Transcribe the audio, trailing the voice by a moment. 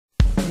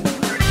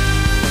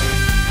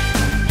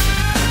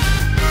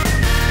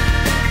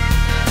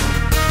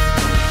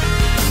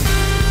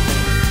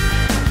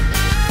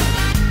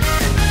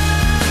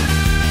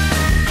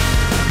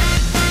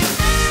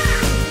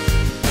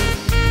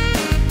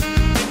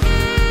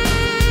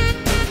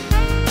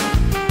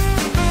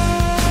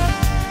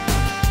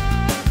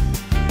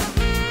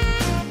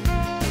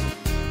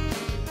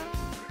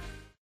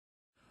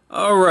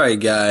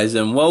Alright guys,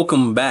 and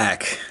welcome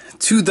back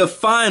to the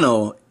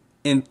final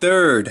and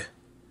third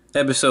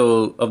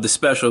episode of the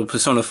special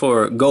Persona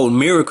 4 Gold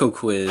Miracle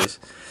Quiz.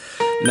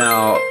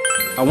 Now,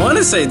 I want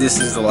to say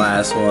this is the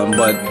last one,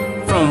 but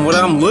from what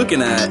I'm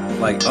looking at,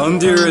 like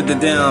under the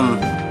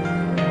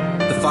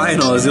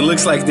finals, it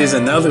looks like there's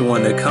another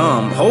one to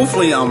come.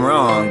 Hopefully I'm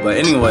wrong, but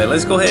anyway,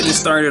 let's go ahead and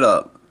start it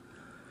up.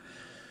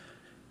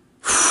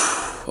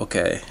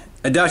 Okay.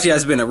 Adachi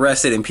has been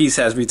arrested and peace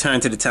has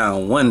returned to the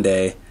town one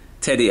day.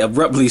 Teddy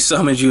abruptly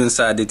summons you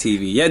inside the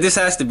TV. Yeah, this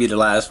has to be the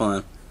last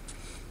one.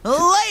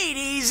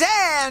 Ladies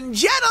and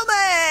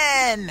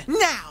gentlemen!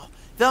 Now,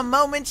 the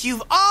moment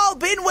you've all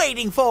been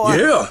waiting for.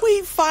 Yeah.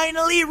 We've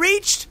finally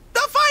reached the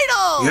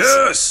finals!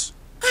 Yes!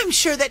 I'm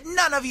sure that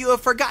none of you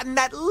have forgotten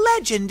that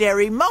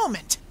legendary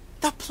moment.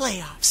 The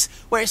playoffs,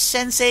 where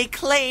Sensei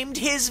claimed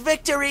his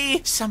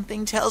victory.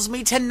 Something tells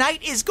me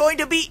tonight is going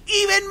to be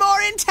even more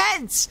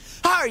intense.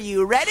 Are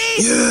you ready?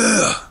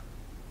 Yeah!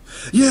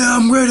 Yeah,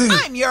 I'm ready!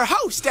 I'm your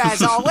host,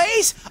 as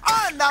always,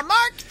 on the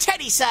mark,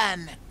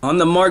 Teddyson. On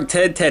the mark,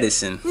 Ted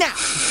Teddison. Now,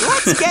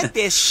 let's get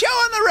this show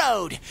on the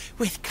road.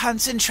 With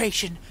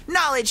concentration,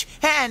 knowledge,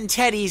 and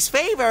Teddy's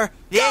favor,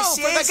 this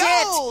is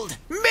it!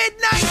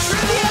 Midnight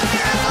Trivia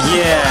Miracle!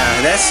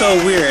 Yeah, that's so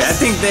weird. I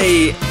think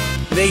they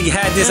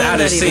had this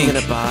out of sync. I'm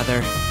not even gonna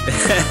bother.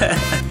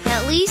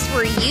 At least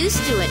we're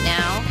used to it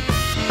now.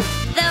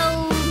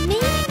 Though,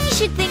 maybe we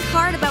should think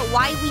hard about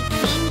why we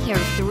came here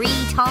 3 times.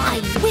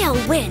 I will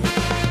win.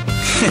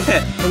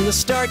 From the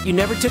start, you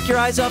never took your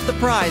eyes off the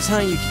prize, huh,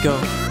 Yukiko?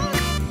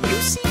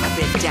 You seem a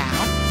bit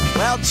down.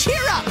 Well,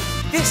 cheer up.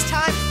 This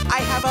time,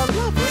 I have a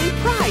lovely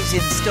prize in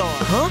store.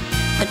 Huh?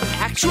 An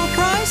actual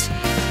prize?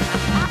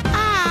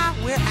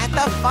 We're at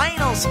the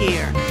finals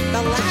here.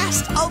 The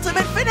last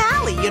ultimate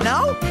finale, you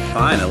know?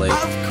 Finally.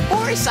 Of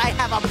course I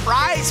have a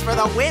prize for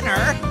the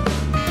winner.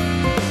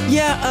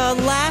 Yeah,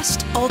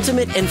 last,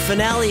 ultimate, and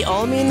finale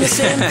all mean the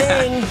same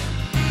thing.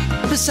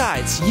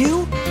 Besides,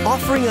 you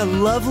offering a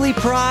lovely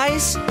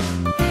prize?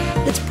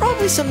 It's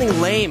probably something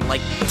lame,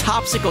 like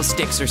Topsicle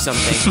sticks or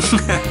something.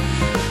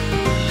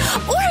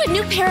 Or a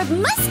new pair of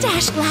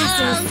mustache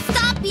glasses.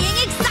 Stop being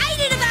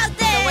excited about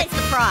this! So what's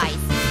the prize?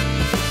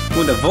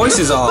 Well, the voice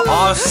is all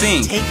off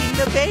sync. Taking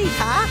the bait,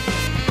 huh?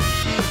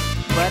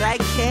 But I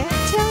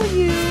can't tell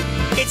you.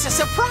 It's a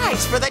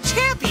surprise for the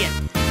champion.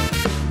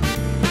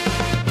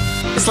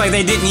 It's like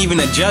they didn't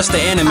even adjust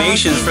the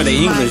animations for the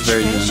English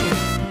version.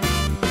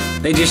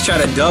 They just try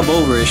to dub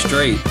over it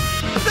straight.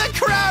 The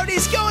crowd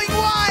is going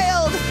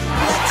wild!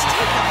 Let's take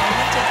a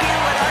moment to hear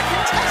what our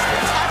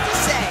contestants have to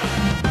say.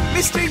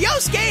 Mr.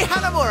 Yosuke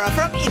Hanamura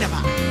from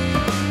Inaba.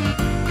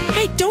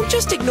 Hey, don't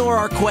just ignore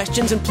our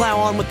questions and plow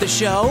on with the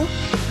show.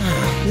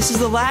 This is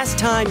the last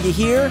time, you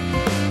hear?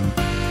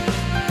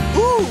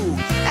 Ooh,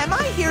 am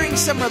I hearing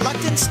some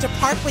reluctance to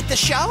part with the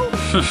show?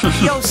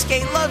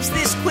 Yosuke loves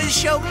this quiz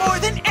show more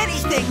than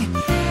anything.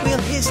 Will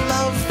his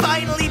love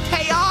finally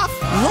pay off?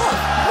 Love?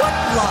 What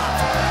love?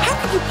 How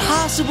could you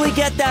possibly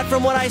get that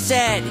from what I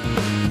said?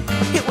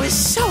 It was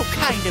so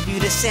kind of you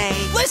to say.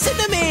 Listen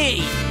to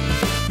me!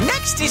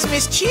 Next is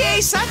Miss Chie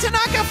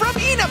Satanaka from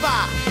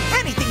Inaba.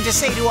 Anything to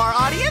say to our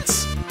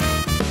audience?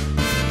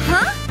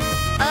 Huh?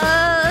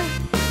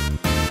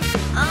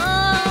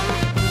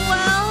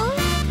 Well,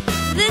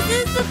 this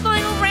is the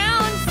final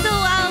round, so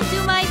I'll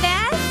do my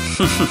best.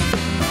 Who am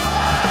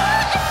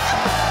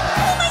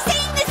I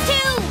saying this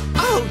to?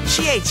 Oh,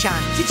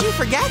 Chie-chan, did you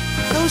forget?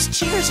 Those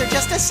cheers are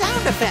just a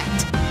sound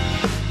effect.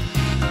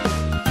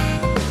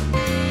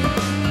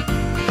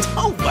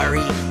 Don't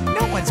worry,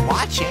 no one's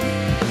watching.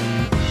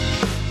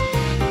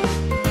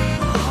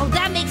 Oh,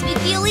 that makes me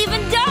feel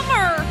even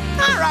dumber.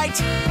 All right,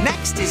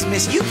 next is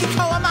Miss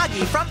Yukiko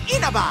Amagi from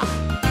Inaba.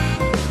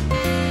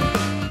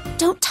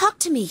 Don't talk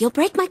to me. You'll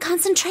break my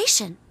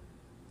concentration.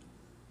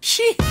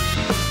 She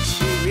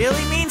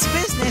really means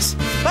business.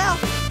 Well,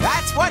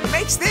 that's what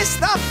makes this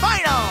the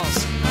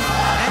finals.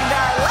 And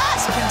our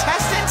last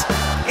contestant,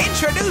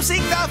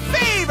 introducing the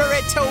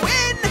favorite to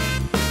win,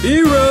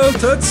 Hiro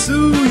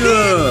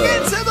Tatsuya!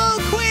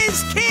 Invincible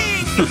Quiz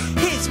King!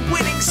 His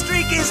winning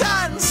streak is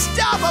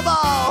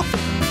unstoppable!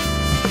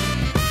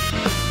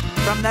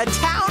 From the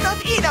town of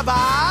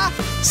Inaba,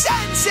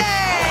 Sensei!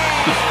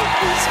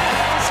 These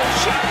finals are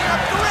shaping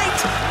up great!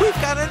 We've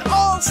got an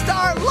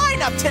all-star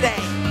lineup today!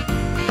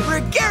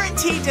 We're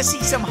guaranteed to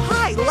see some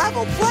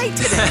high-level play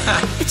today!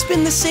 It's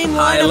been the same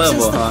lineup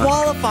since the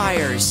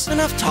qualifiers.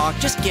 Enough talk,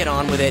 just get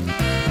on with it.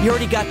 You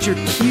already got your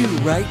cue,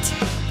 right?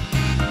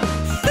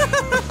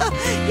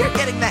 You're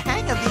getting the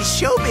hang of these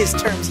showbiz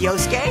terms,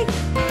 Yosuke.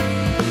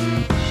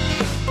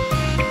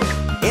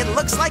 It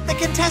looks like the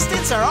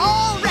contestants are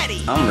all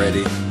ready. I'm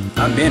ready.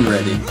 I've been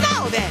ready.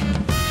 Now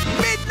then,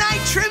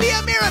 Midnight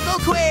Trivia Miracle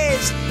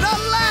Quiz, the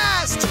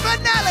last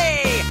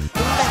finale.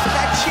 Let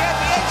the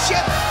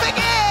championship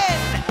begin.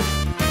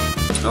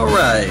 All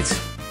right.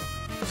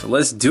 So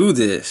let's do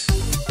this.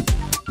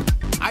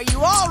 Are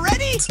you all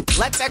ready? ready?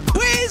 Let the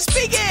quiz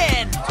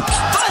begin!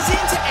 Buzz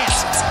in to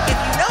answer. If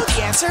you know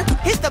the answer,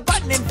 hit the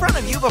button in front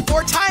of you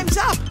before time's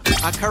up.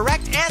 A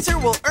correct answer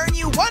will earn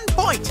you 1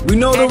 point. We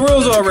know the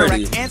rules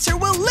already. A correct answer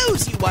will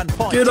lose you 1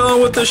 point. Get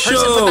on with the person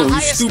show, with the you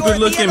highest score stupid at the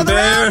looking end of the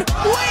bear. round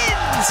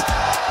wins!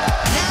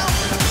 Now,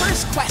 the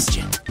first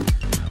question.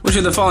 Which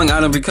of the following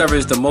item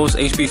recovers the most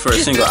HP for a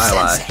single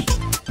eyelid?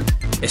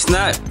 It's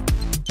not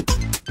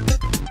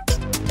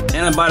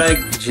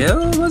antibiotic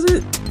gel, was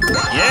it?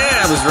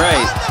 Yeah, I was right.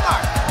 On the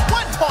mark.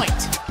 1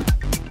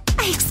 point.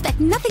 I expect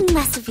nothing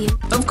less of you.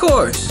 Of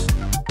course.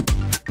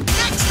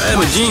 I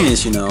am a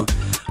genius, you know.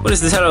 What is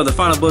the title of the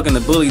final book in the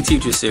Bully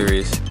Teacher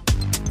series?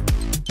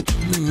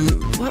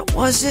 What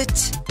was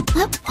it?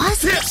 What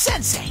was it?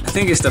 Sensei. I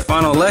think it's the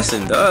final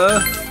lesson,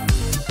 duh.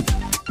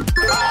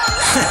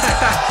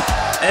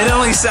 It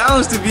only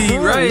sounds to be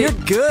Oh, right. You're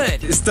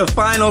good. It's the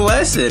final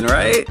lesson,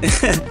 right?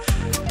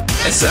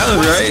 It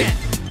sounds right.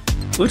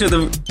 Which of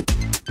the...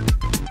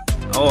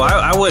 Oh,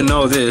 I wouldn't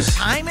know this.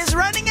 Time is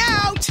running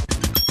out.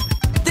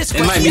 This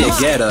It might be a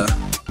question- Geta.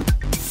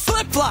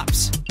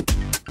 Flip-flops.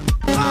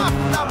 Off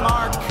the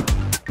mark.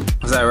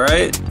 Was that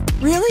right?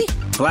 Really?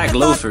 Black I thought-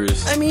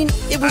 loafers. I mean,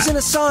 it was in a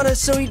sauna,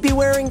 so he'd be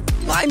wearing...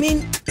 I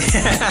mean...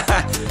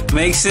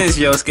 Makes sense,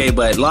 Yosuke,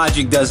 but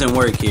logic doesn't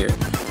work here.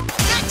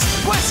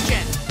 Next question.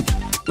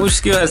 Which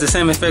skill has the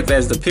same effect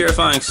as the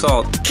purifying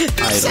salt item?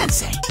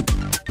 Sensei.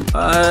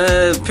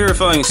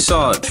 Purifying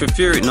salt.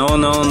 Trifuri. No.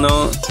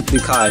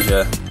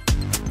 Dikaja.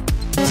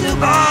 Too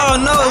bad.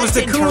 Oh, no, it was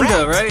the That's Kunda,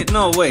 incorrect. right?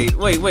 No,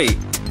 wait.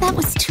 That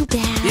was too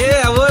bad.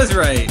 Yeah, I was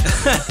right.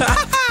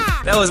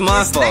 That was my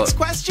This fault. next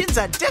question's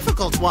a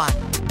difficult one.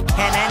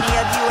 Can any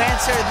of you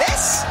answer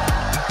this?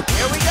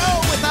 Here we go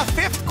with the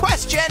 5th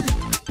question.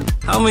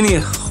 How many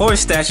horse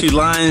statue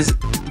lines...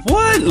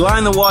 What?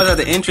 Line the walls at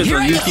the entrance of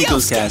You're in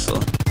Yukiko's Yosuke.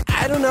 castle.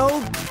 I don't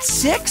know,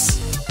 6?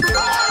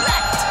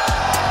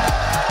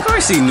 Of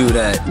course he knew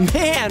that.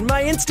 Man,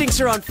 my instincts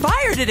are on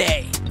fire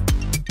today.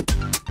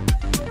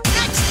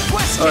 Next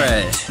question.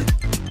 Alright.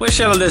 What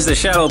shadow does the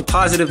Shadow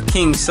Positive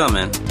King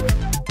summon?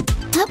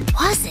 What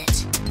was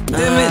it?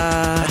 Damn it.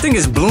 I think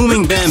it's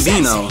Blooming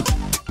Bambino.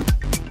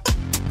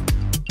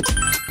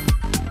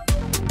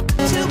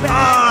 Too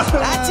bad.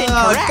 That's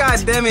incorrect.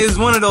 God damn it, it's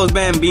one of those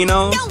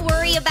Bambinos. Don't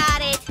worry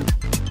about it.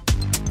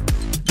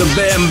 The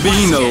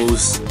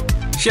Bambinos.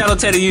 Shadow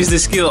Teddy used the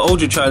skill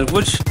Ultra Charge.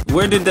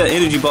 Where did the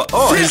energy ball?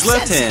 Oh, his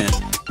left hand.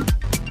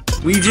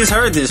 We just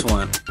heard this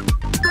one.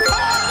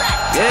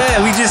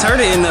 Yeah, we just heard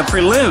it in the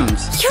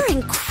prelims. You're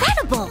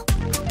incredible.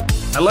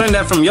 I learned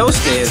that from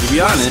Yosuke, to be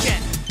honest.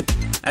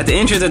 At the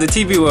entrance of the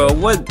TV world,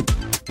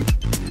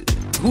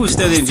 who is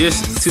standing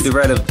just to the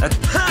right of...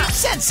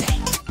 Sensei.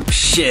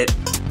 Shit.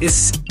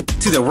 It's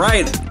to the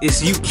right.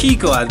 It's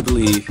Yukiko, I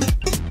believe.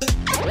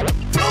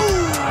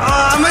 Oh,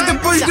 I meant to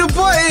push the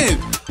button.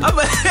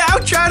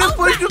 I'm trying to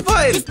push the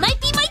button. This might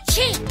be my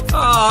chance.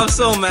 Oh, I'm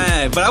so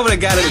mad. But I would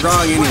have got it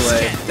wrong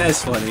anyway.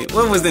 That's funny.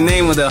 What was the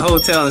name of the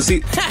hotel and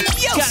seat?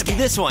 It's gotta be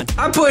this one.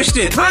 I pushed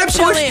it. I pushed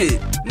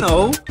it.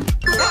 No. What?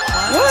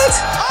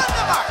 On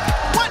the mark.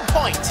 1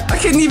 point. I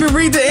couldn't even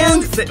read the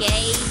end.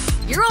 Gay.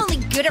 You're only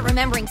good at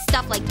remembering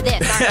stuff like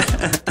this,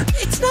 aren't you?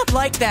 It's not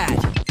like that.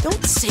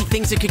 Don't say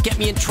things that could get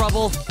me in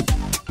trouble.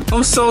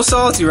 I'm so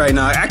salty right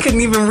now. I couldn't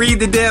even read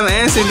the damn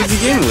answer to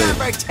begin with.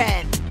 Number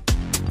 10.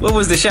 What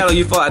was the shadow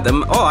you fought at the...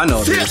 Oh, I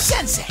know this.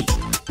 Sensei.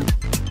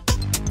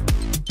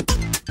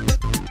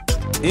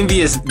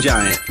 Envious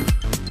Giant.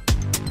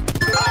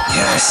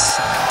 Yes.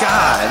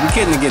 God, we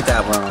couldn't get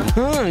that wrong.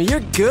 You're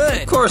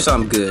good. Of course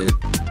I'm good.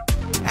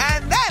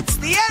 And that's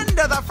the end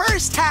of the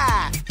first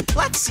half.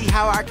 Let's see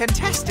how our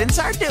contestants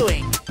are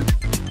doing.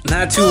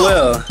 Not too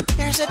well.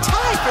 There's a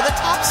tie for the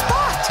top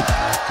spot.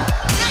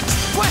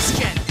 Next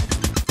question.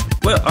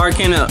 What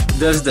arcana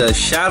does the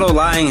shadow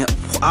lying...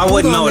 I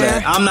wouldn't know on that.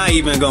 there. I'm not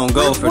even gonna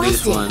go What for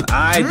this was it? one.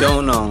 I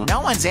don't know.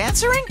 No one's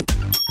answering?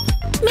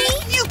 Me?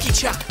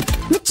 Yuki-chan.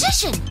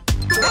 Magician.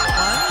 That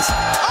one's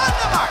on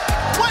the mark.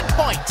 1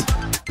 point.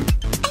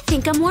 I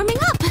think I'm warming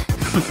up.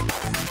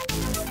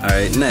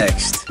 Alright,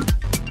 next.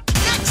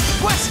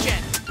 Next question.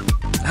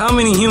 How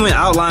many human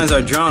outlines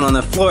are drawn on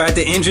the floor at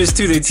the entrance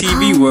to the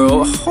TV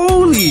world?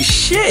 Holy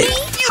shit!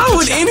 How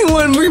would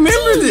anyone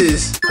remember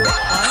this? 1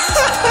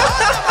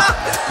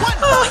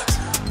 point.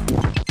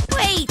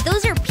 Wait,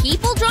 those are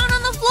people drawn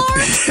on the floor?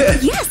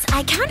 Yes,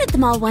 I counted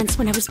them all once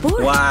when I was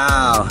bored.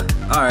 Wow.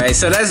 Alright,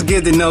 so that's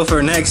good to know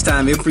for next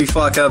time if we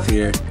fuck up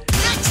here.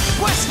 Next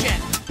question.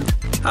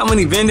 How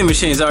many vending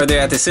machines are there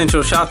at the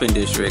Central Shopping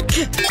District?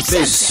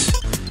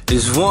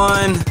 There's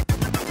one.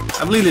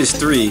 I believe there's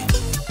 3.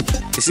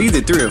 It's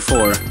either 3 or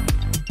 4. Too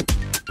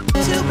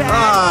bad.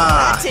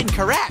 Ah. That's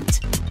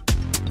incorrect.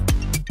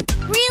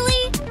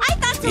 Really? I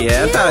thought so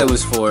Yeah, I too. thought it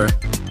was 4.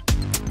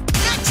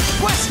 Next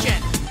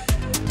question.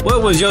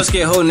 What was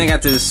Yosuke holding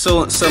at the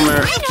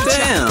summer? I know.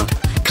 Damn.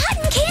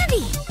 Cotton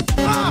candy.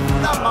 Off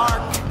the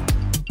mark.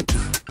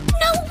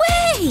 No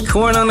way.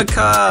 Corn on the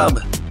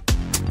cob.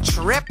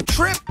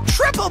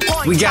 Triple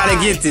point. We gotta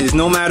tie. get this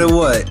no matter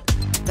what.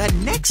 The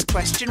next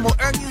question will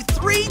earn you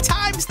 3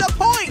 times the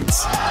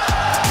points.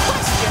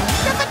 Question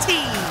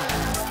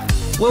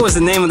What was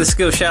the name of the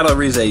skill Shadow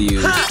Rize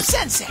used?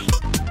 Sensei!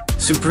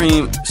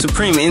 Supreme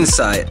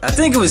Insight. I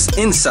think it was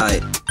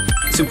Insight.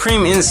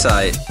 Supreme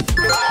Insight.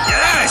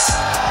 Yes!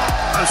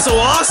 I'm so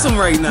awesome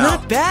right now.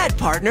 Not bad,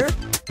 partner.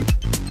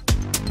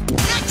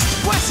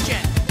 Next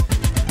question!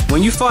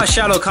 When you fought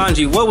Shadow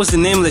Kanji, what was the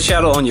name of the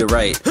shadow on your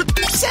right?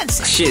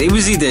 Sensei! Shit, it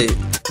was either...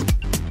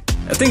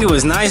 I think it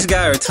was Nice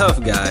Guy or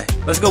Tough Guy.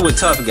 Let's go with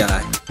Tough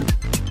Guy.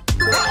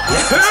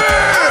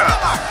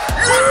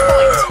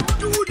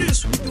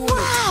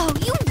 Wow,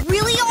 you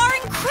really are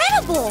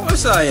incredible! Of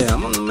course I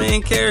am. I'm the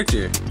main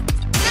character.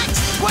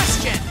 Next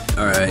question!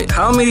 Alright,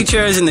 how many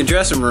chairs in the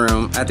dressing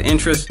room at the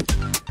entrance?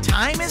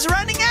 Time is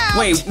running out!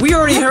 Wait, we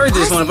already heard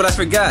this one, but I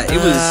forgot. It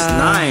was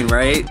 9,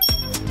 right?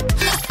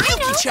 I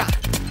know. Yuki-chan!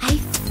 I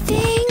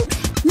think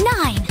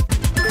 9.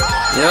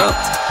 Yep.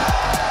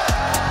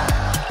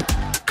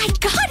 I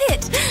got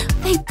it!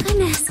 Thank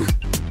goodness.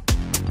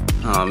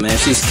 Oh man,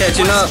 she's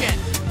catching up. Question.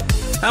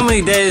 How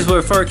many days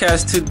were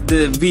forecast to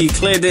be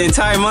cleared the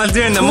entire month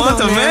during the month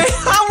of May?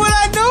 How would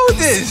I know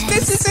this?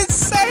 This is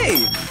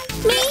insane.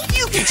 Me?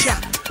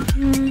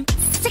 Yuki-chan!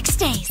 6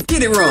 days.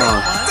 Get it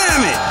wrong.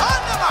 Damn it.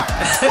 On the mark!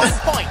 1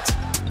 point!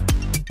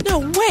 No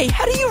way,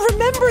 how do you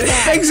remember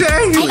that? I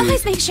Exactly.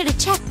 always make sure to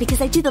check because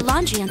I do the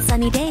laundry on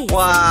sunny days.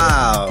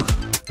 Wow.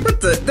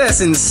 What the? That's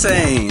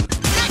insane.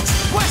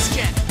 Next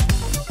question!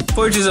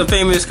 Portraits of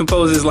famous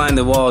composers line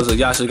the walls of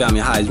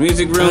Yashigami High's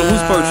music room.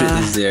 Whose portrait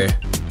is there?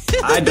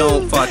 I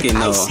don't fucking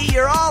know. I see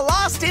you're all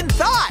lost in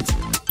thought!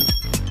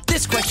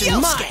 This question's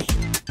mine.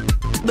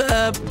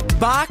 Yosuke!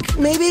 Bach,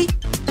 maybe?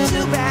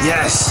 Too bad.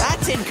 Yes.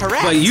 That's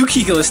incorrect. But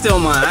Yukiko is still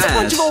my It's a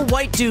bunch ass. of old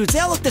white dudes. They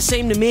all look the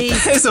same to me.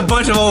 It's a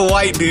bunch of old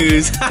white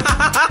dudes.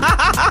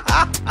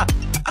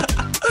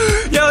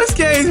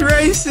 Yosuke is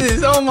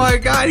racist. Oh my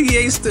god, he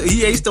hates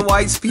the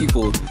white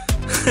people.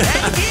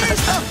 And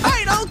here's the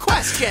final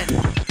question.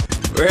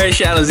 Rare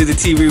shadows in the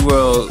TV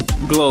world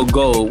glow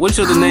gold. Which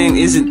of the name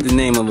isn't the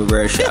name of a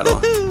rare shadow?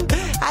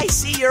 I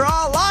see you're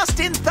all lost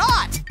in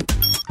thought.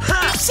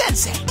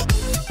 Sensei.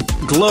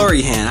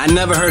 Glory hand. I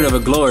never heard of a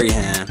glory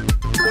hand.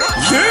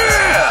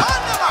 Yeah!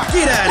 On the mark.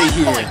 Get out of 1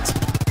 here.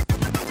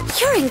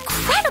 point. You're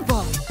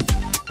incredible!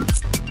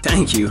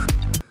 Thank you.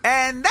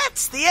 And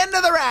that's the end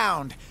of the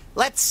round.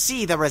 Let's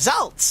see the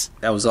results.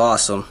 That was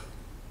awesome.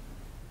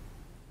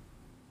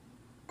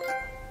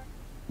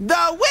 The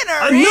winner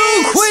A is...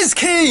 new quiz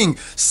king!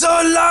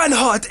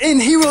 Sirlionhart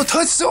and Hiro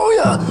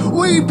Tatsuya!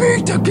 We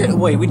beat the game!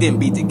 Wait, we didn't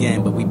beat the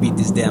game, but we beat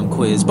this damn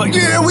quiz. But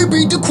Yeah, we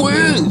beat the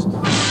quiz!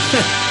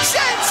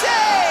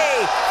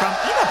 Sensei! From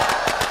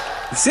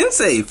Inaba.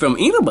 Sensei from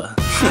Inaba.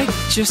 I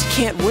just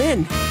can't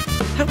win.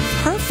 How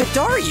perfect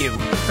are you?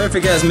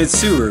 Perfect as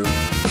Mitsuru.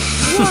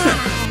 Wow!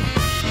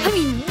 I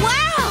mean,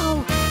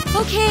 wow!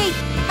 Okay,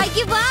 I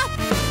give up!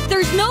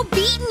 There's no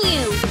beating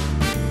you!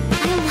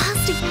 I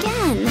lost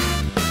again.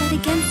 But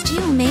against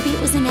you, maybe it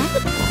was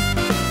inevitable.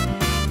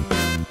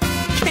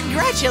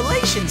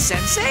 Congratulations,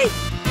 Sensei.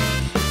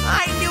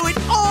 I knew it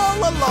all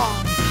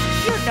along.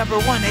 You're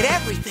 #1 at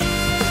everything.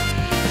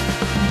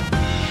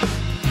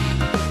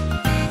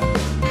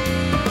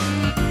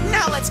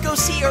 Now let's go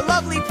see your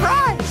lovely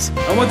prize.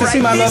 I want to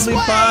see my Right this lovely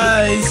way.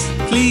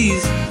 prize.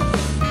 Please.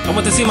 I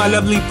want to see my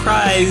lovely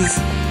prize.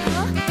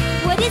 Huh?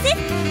 What is it?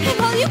 An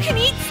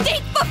all-you-can-eat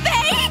steak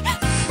buffet?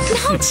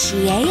 No,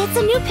 Chie, it's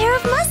a new pair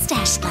of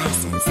mustache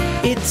glasses.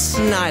 It's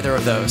neither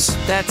of those.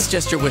 That's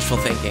just your wishful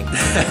thinking.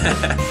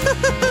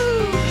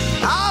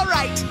 All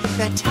right,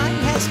 the time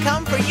has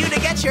come for you to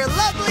get your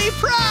lovely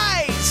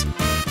prize.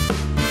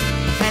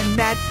 And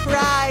that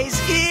prize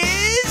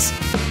is...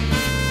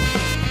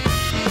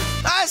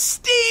 a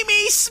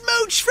steamy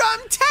smooch from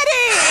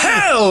Teddy!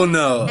 Hell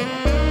no.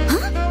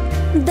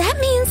 That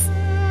means...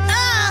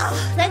 Oh,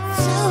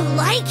 that's so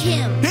like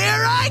him.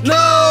 Here I come!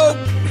 No.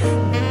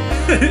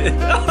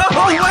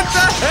 Oh, what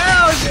the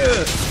hell,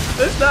 dude?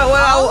 That's not what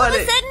I All of a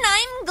wanted. sudden,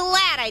 I'm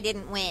glad I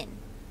didn't win.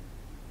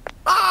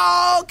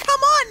 Oh,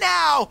 come on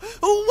now!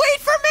 Wait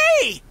for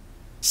me!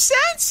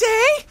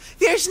 Sensei,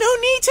 there's no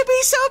need to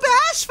be so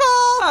bashful!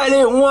 I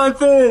didn't want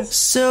this.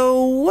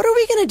 So, what are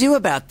we gonna do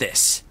about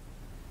this?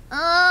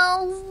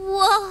 Oh,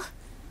 well,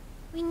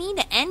 we need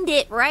to end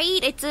it,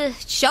 right? It's a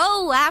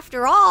show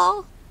after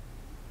all.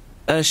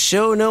 A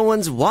show no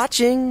one's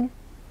watching?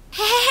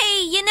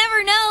 Hey, you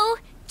never know.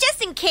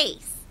 Just in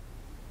case.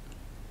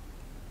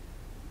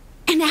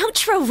 An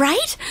outro,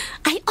 right?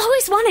 I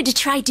always wanted to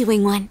try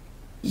doing one.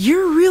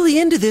 You're really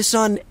into this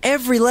on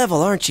every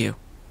level, aren't you?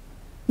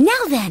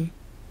 Now then.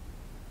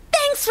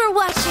 Thanks for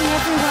watching,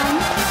 everyone.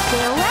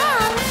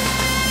 Farewell.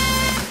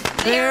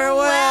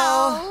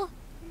 Farewell.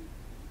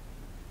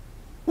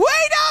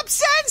 Wait up,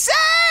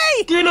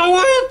 Sensei! Get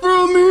away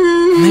from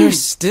me. They're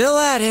still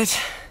at it.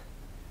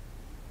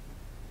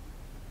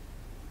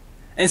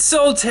 And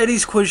so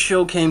Teddy's quiz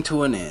show came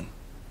to an end.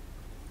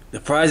 The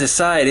prize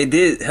aside, it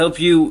did help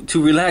you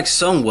to relax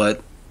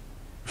somewhat.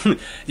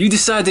 You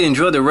decide to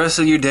enjoy the rest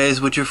of your days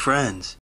with your friends.